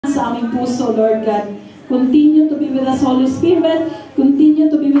sa aming puso, Lord God. Continue to be with us, Holy Spirit. Continue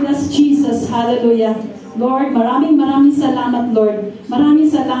to be with us, Jesus. Hallelujah. Lord, maraming salamat, Lord. Maraming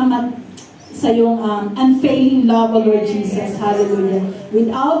salamat sa iyong unfailing love, Lord Jesus. Hallelujah.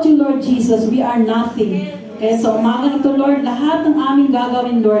 Without you, Lord Jesus, we are nothing. Kaya sa umaga ito, Lord, lahat ng aming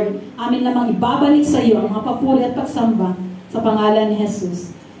gagawin, Lord, amin namang ibabalik sa iyo ang mga papuri at pagsamba sa pangalan ni Jesus.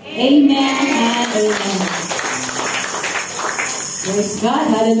 Amen and amen. Praise God.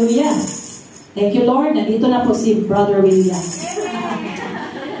 Hallelujah. Thank you, Lord. Nandito na po si Brother William.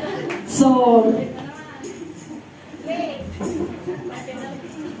 So,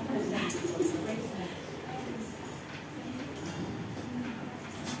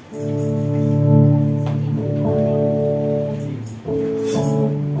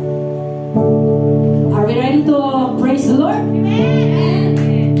 are we ready to praise the Lord?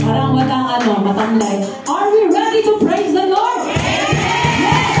 Amen. Parang walang matamlay. Are we ready to praise the Lord?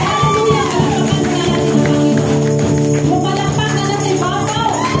 Yes, hallelujah. Mapalakpak na natin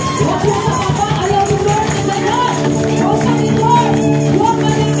babaw. Huwag mo sa baba, ayaw mo Lord na gayon. Huwag sa ni Lord. Huwag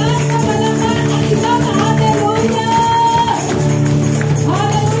malakas na malakas ang isa na hallelujah.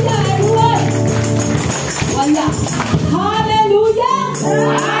 Hallelujah, everyone. Wala. Hallelujah.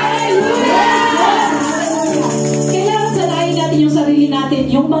 Hallelujah. Kailangan salahin natin yung sarili natin,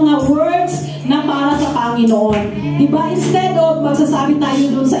 yung mga words na para sa Panginoon. Diba? Instead of magsasabi tayo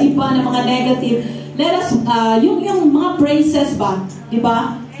dun sa iba ng mga negative, let us, yung mga praises ba?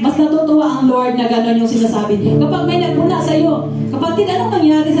 Diba? Mas natutuwa ang Lord na gano'n yung sinasabi. Kapag may nagpuna sa iyo, kapatid, anong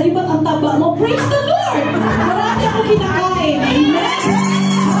nangyari sa iyo? Ba't ang taba mo? Praise the Lord! Marami akong kinakain. Amen!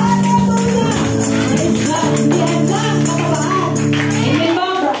 Hallelujah! Praise God! Hindi exam, katabaan. Amen ba,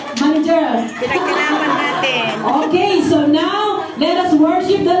 manager? Pinagkalaman natin. Okay, so now, let us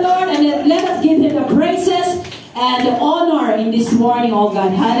worship the Lord and let us give Him the praises and the honor in this morning, oh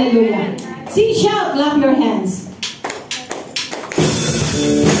God. Hallelujah. Sing, shout, clap your hands.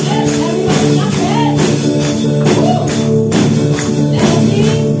 Yes, everybody clap your hands. Woo! Let us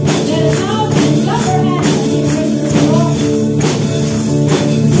sing, let us shout, and clap your hands and give praise to the Lord.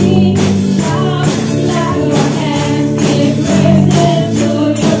 Sing, shout, clap your hands, give praises to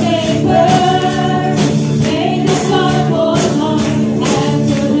your Maker. Make the joyful noise and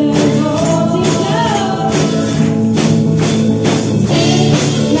to the Lord sing loud.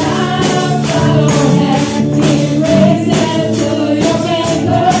 Sing loud, clap your hands, give praises to your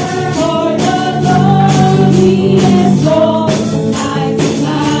Maker.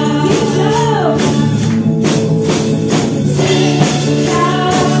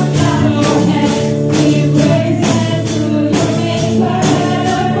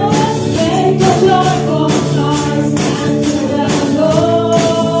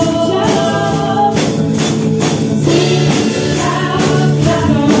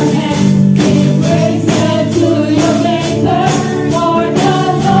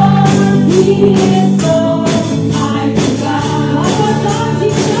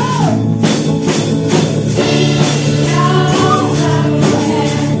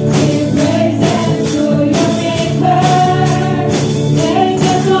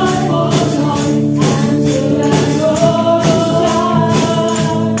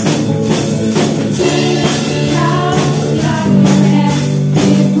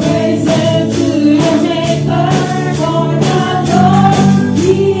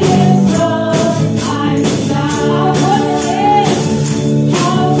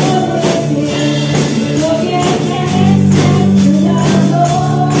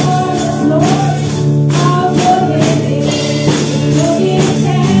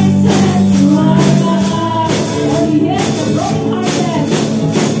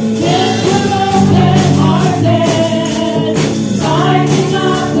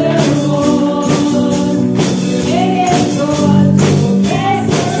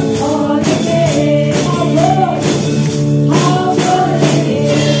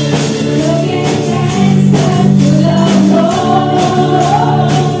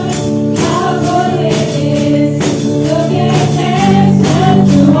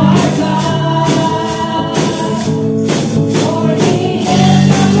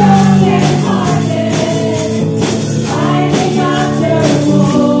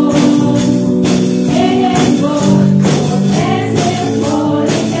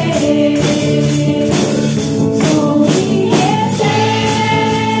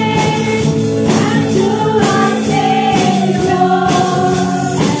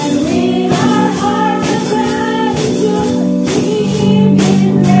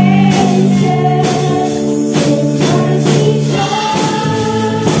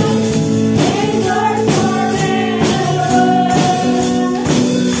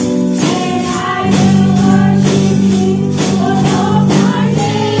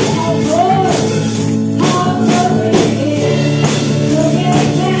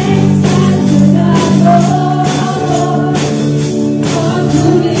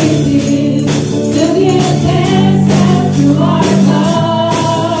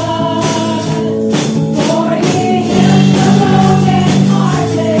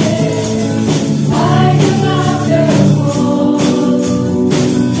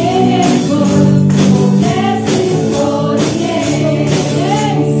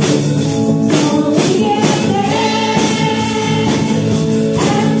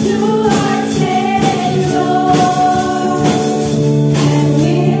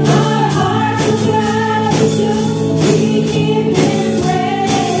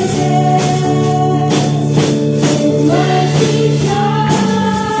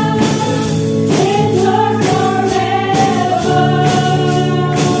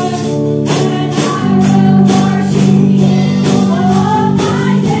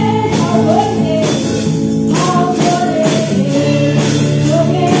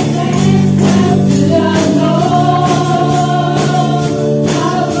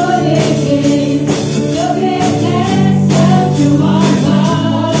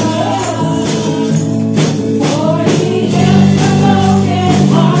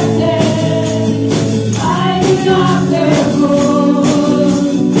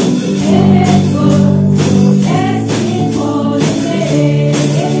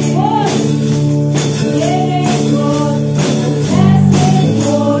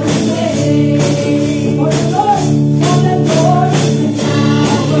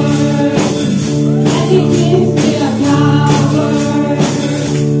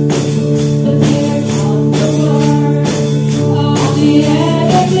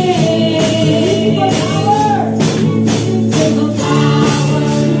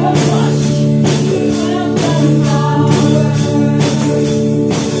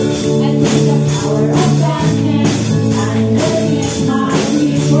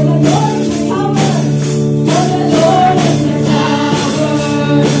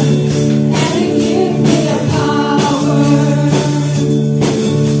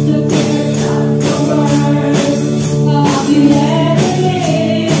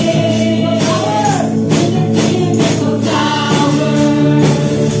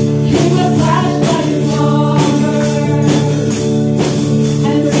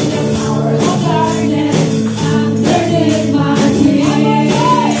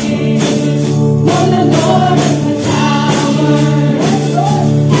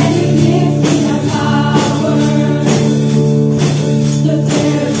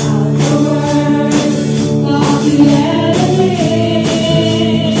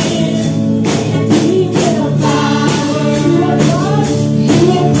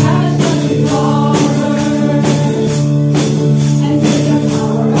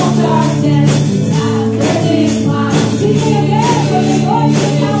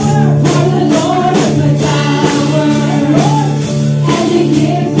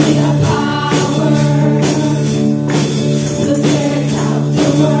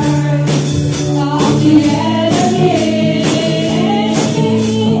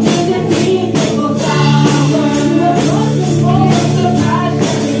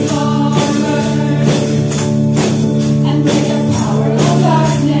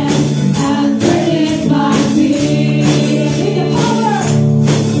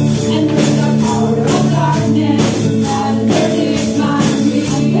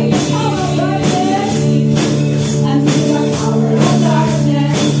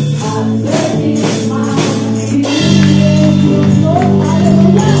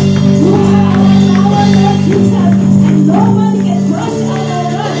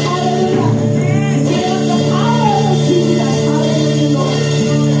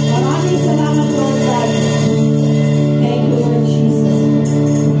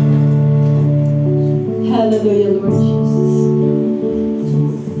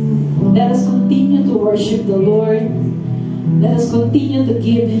 worship the Lord. Let us continue to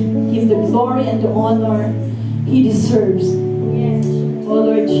give Him the glory and the honor He deserves. Oh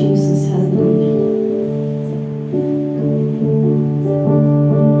Lord Jesus,